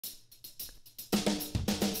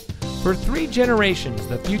For 3 generations,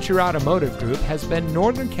 the Future Automotive Group has been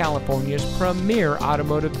Northern California's premier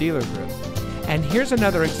automotive dealer group. And here's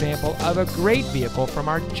another example of a great vehicle from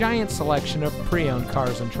our giant selection of pre-owned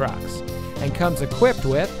cars and trucks. And comes equipped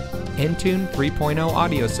with Intune 3.0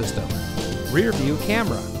 audio system, rear view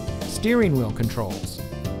camera, steering wheel controls,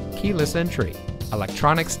 keyless entry,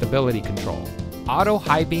 electronic stability control, auto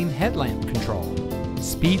high beam headlamp control,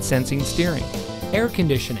 speed sensing steering, air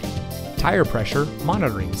conditioning, tire pressure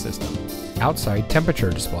monitoring system, outside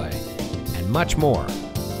temperature display, and much more.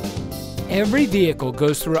 Every vehicle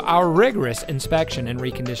goes through our rigorous inspection and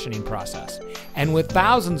reconditioning process. And with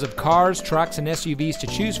thousands of cars, trucks, and SUVs to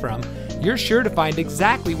choose from, you're sure to find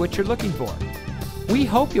exactly what you're looking for. We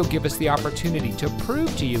hope you'll give us the opportunity to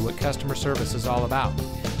prove to you what customer service is all about.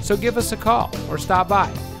 So give us a call or stop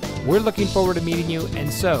by. We're looking forward to meeting you,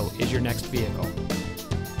 and so is your next vehicle.